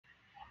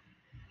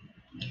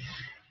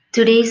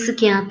Today's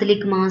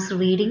Catholic Mass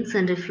readings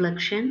and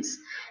reflections,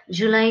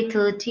 July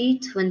 30,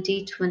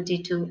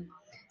 2022,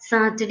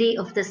 Saturday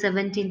of the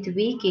 17th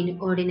week in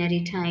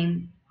Ordinary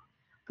Time.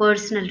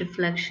 Personal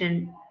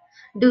reflection.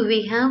 Do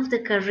we have the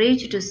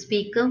courage to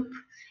speak up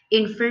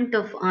in front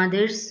of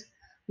others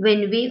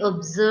when we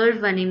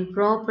observe an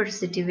improper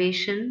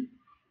situation?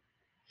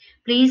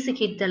 Please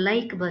hit the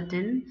like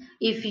button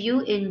if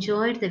you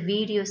enjoyed the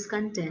video's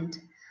content.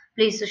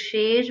 Please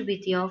share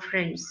with your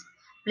friends.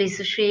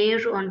 Please share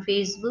on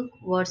Facebook,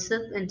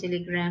 WhatsApp, and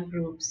Telegram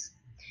groups.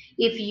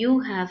 If you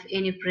have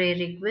any prayer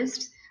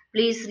requests,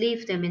 please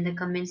leave them in the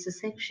comments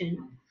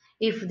section.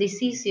 If this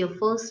is your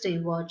first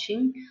time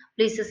watching,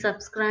 please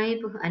subscribe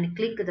and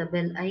click the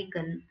bell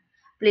icon.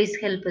 Please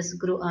help us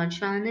grow our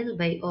channel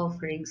by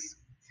offerings.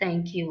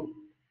 Thank you.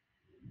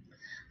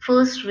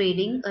 First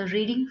reading, a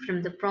reading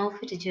from the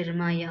prophet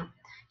Jeremiah,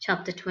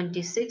 chapter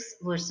 26,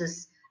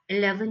 verses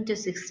 11 to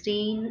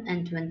 16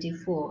 and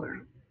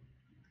 24.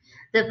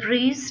 The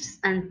priests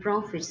and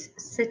prophets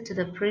said to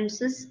the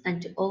princes and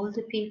to all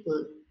the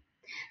people,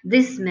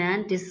 "This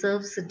man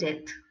deserves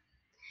death.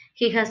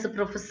 He has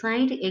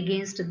prophesied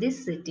against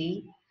this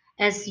city,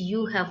 as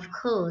you have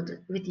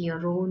heard with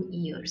your own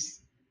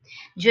ears."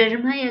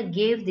 Jeremiah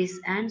gave this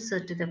answer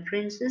to the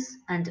princes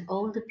and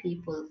all the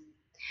people.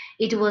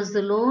 "It was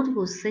the Lord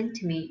who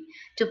sent me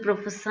to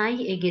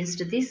prophesy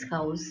against this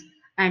house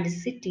and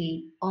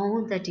city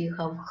all that you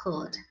have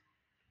heard.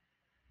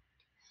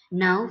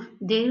 Now,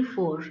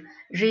 therefore,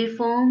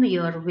 reform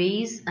your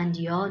ways and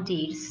your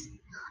deeds.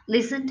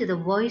 Listen to the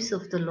voice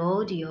of the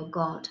Lord your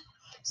God,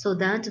 so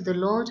that the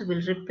Lord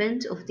will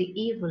repent of the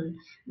evil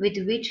with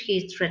which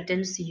he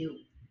threatens you.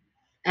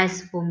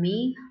 As for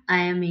me,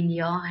 I am in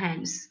your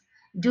hands.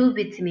 Do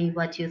with me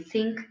what you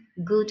think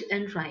good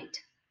and right.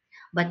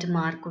 But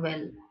mark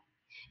well,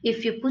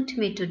 if you put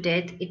me to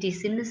death, it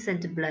is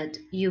innocent blood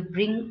you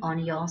bring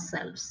on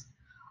yourselves,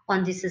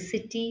 on this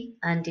city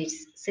and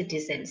its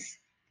citizens.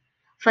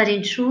 For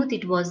in truth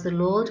it was the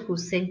Lord who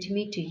sent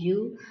me to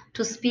you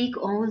to speak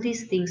all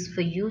these things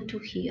for you to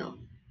hear."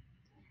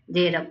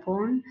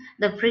 Thereupon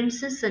the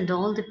princes and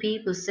all the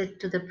people said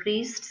to the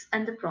priests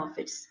and the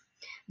prophets,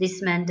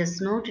 "This man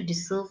does not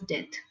deserve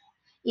death.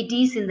 It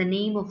is in the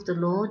name of the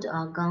Lord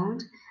our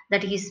God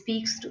that he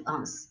speaks to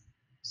us."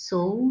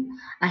 So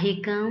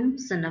Ahikam,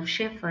 son of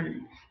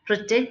Shaphan,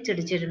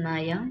 protected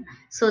Jeremiah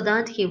so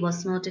that he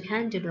was not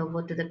handed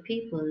over to the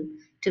people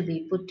to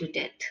be put to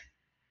death.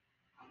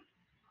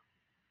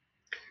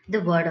 The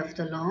word of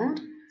the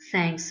Lord.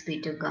 Thanks be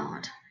to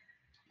God.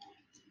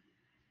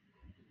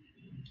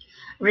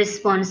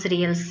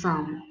 Responsorial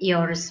Psalm.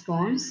 Your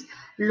response: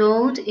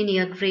 Lord, in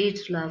your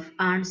great love,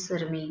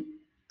 answer me.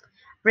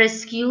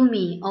 Rescue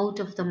me out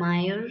of the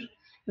mire.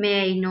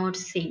 May I not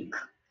sink.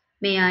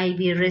 May I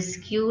be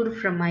rescued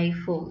from my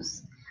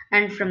foes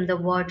and from the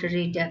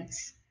watery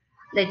depths.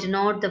 Let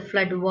not the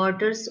flood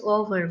waters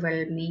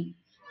overwhelm me,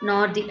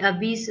 nor the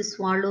abyss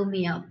swallow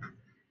me up,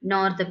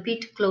 nor the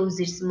pit close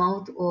its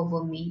mouth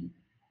over me.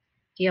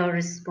 Your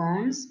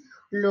response: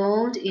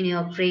 Lord, in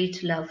your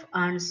great love,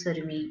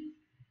 answer me.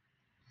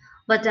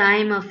 But I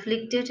am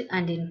afflicted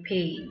and in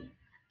pain.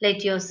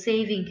 Let your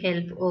saving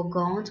help, O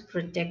God,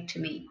 protect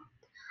me.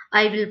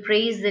 I will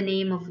praise the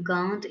name of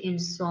God in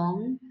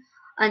song,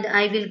 and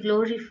I will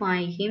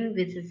glorify him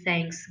with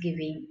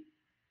thanksgiving.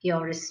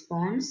 Your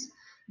response: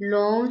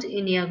 Lord,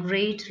 in your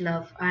great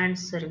love,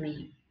 answer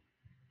me.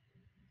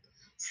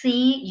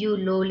 See, you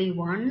lowly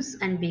ones,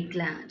 and be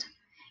glad.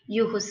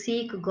 You who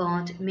seek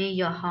God, may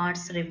your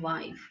hearts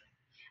revive.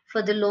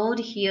 For the Lord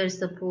hears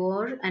the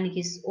poor, and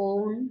his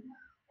own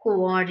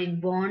who are in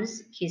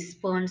bonds he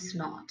spurns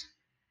not.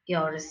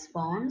 Your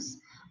response: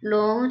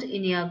 Lord,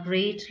 in your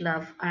great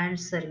love,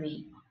 answer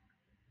me.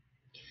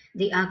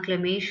 The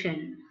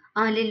acclamation.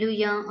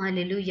 Alleluia,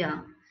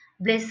 Alleluia.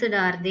 Blessed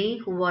are they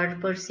who are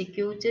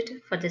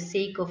persecuted for the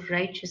sake of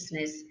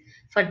righteousness,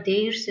 for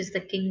theirs is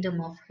the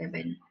kingdom of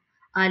heaven.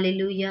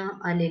 Alleluia,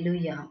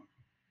 Alleluia.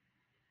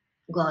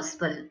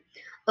 Gospel.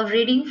 A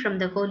reading from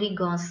the Holy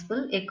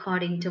Gospel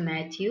according to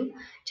Matthew,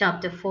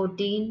 chapter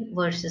 14,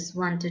 verses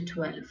 1 to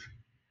 12.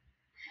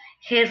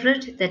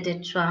 Herod the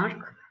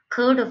Tetrarch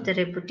heard of the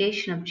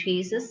reputation of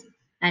Jesus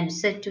and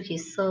said to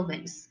his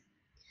servants,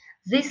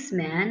 "This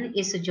man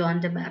is John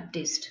the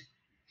Baptist.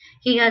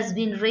 He has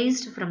been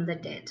raised from the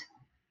dead.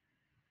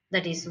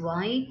 That is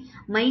why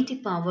mighty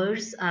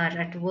powers are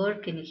at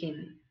work in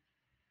him."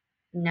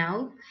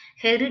 Now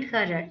Herod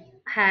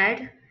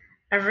had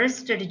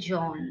arrested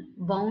John,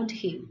 bound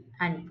him,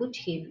 and put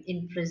him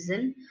in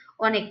prison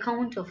on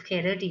account of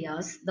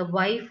Herodias, the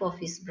wife of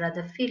his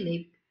brother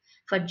Philip,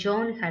 for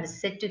John had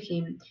said to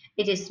him,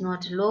 "It is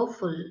not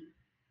lawful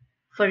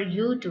for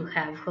you to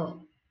have her."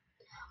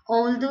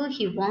 Although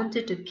he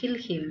wanted to kill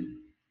him,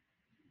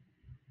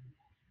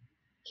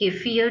 he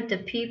feared the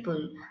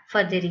people,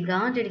 for they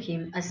regarded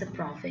him as a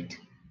prophet.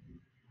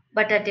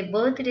 But at a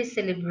birthday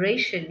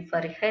celebration for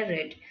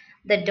Herod,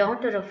 the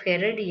daughter of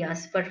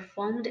Herodias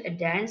performed a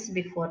dance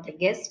before the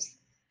guests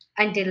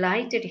and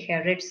delighted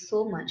Herod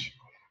so much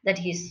that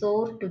he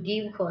swore to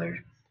give her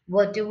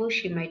whatever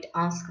she might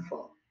ask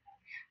for.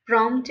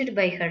 Prompted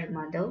by her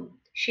mother,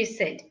 she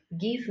said,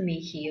 "Give me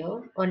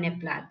here on a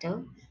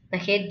platter the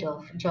head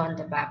of John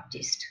the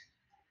Baptist."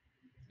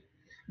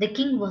 The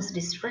king was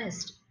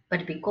distressed,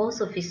 but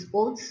because of his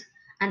oaths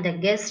and the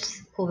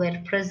guests who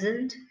were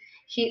present,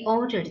 he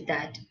ordered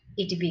that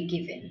it be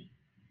given.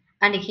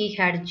 And he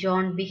had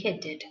John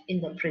beheaded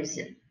in the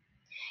prison.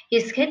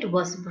 His head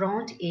was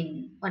brought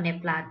in on a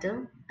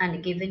platter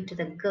and given to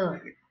the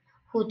girl,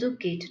 who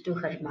took it to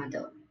her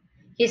mother.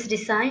 His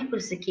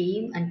disciples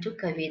came and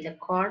took away the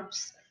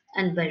corpse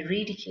and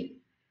buried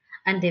him,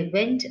 and they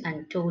went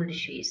and told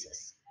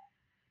Jesus.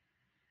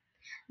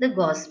 The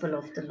Gospel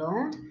of the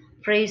Lord.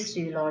 Praise to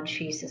you, Lord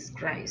Jesus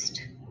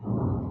Christ.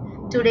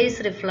 Today's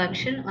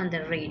reflection on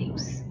the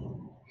readings.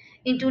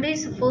 In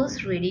today's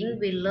first reading,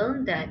 we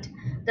learn that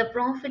the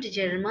prophet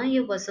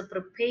Jeremiah was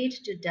prepared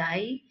to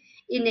die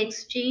in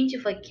exchange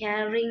for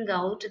carrying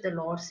out the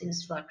Lord's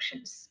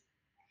instructions.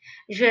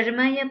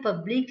 Jeremiah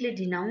publicly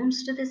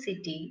denounced the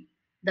city,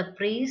 the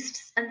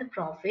priests, and the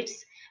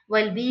prophets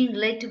while being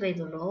led by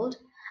the Lord,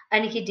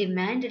 and he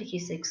demanded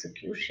his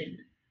execution.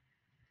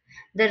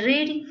 The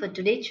reading for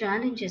today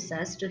challenges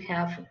us to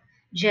have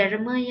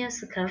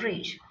Jeremiah's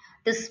courage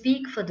to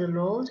speak for the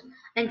Lord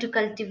and to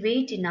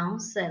cultivate in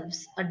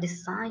ourselves a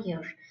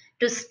desire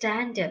to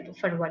stand up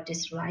for what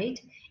is right,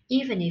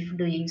 even if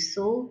doing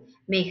so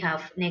may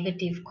have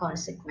negative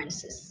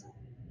consequences.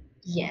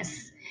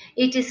 Yes,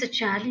 it is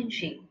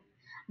challenging,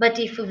 but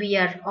if we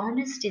are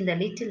honest in the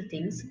little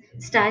things,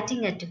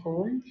 starting at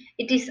home,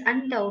 it is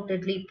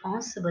undoubtedly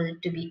possible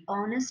to be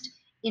honest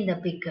in the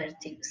bigger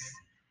things.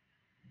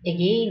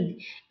 Again,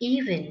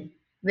 even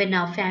when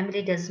our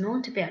family does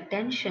not pay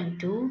attention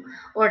to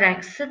or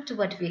accept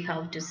what we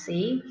have to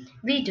say,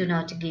 we do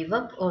not give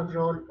up or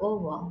roll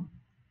over.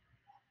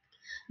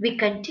 We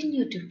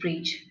continue to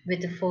preach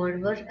with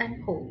fervor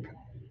and hope.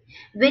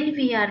 When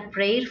we are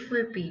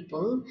prayerful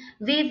people,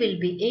 we will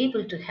be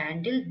able to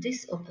handle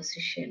this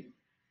opposition.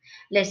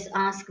 Let's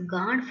ask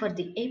God for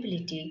the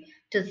ability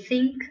to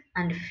think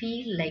and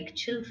feel like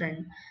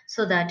children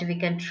so that we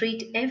can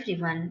treat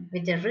everyone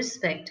with the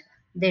respect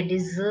they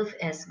deserve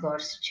as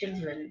God's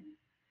children,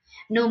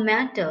 no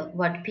matter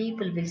what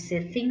people will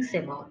say things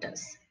about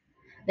us.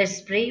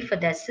 Let's pray for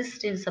the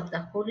assistance of the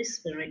Holy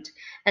Spirit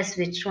as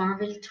we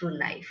travel through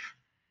life.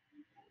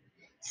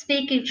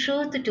 Speaking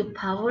truth to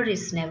power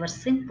is never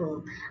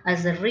simple,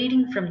 as the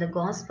reading from the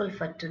Gospel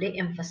for today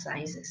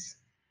emphasizes.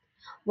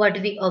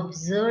 What we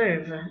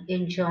observe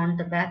in John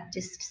the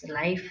Baptist's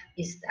life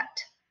is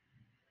that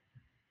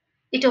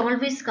it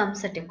always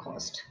comes at a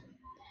cost.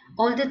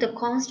 Although the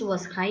cost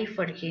was high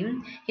for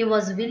him, he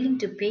was willing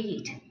to pay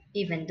it,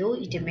 even though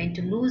it meant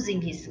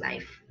losing his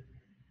life.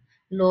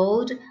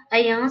 Lord,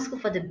 I ask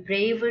for the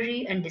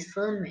bravery and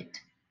discernment.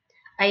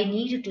 I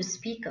need to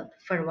speak up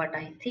for what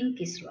I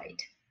think is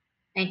right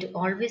and to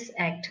always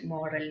act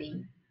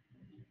morally.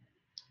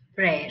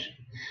 Prayer.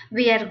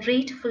 We are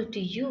grateful to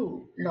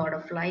you, Lord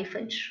of life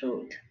and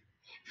truth,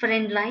 for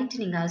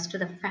enlightening us to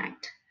the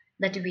fact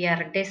that we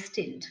are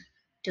destined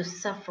to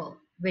suffer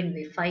when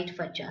we fight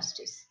for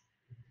justice.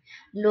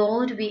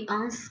 Lord, we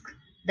ask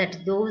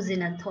that those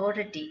in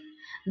authority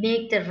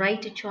make the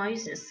right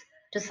choices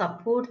to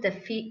support the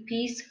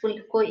peaceful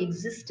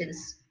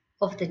coexistence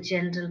of the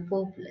general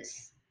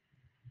populace.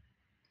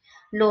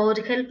 Lord,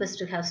 help us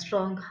to have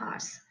strong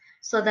hearts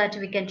so that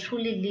we can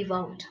truly live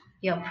out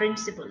your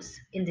principles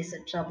in this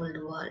troubled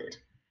world.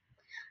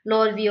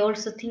 Lord, we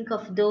also think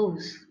of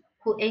those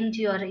who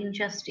endure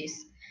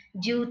injustice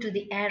due to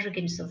the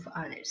arrogance of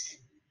others,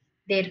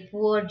 their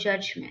poor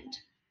judgment,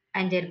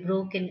 and their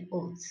broken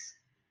oaths.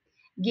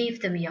 Give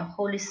them your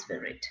Holy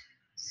Spirit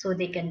so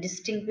they can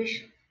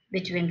distinguish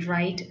between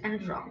right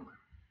and wrong.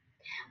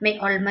 May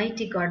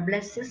Almighty God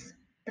bless us,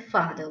 the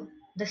Father,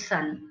 the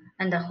Son,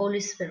 and the Holy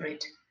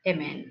Spirit.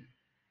 Amen.